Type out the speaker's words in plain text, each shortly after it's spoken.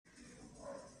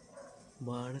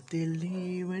வானத்தில் நீ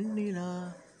வெண்ணிலா,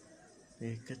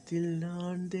 ஏக்கத்தில்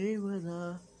நான் தேவதா.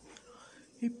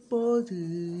 இப்போது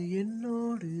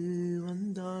என்னோடு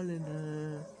வந்தால் என்ன,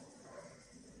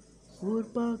 ஊர்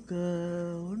பார்க்க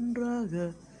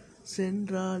ஒன்றாக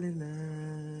சென்றால் என்ன.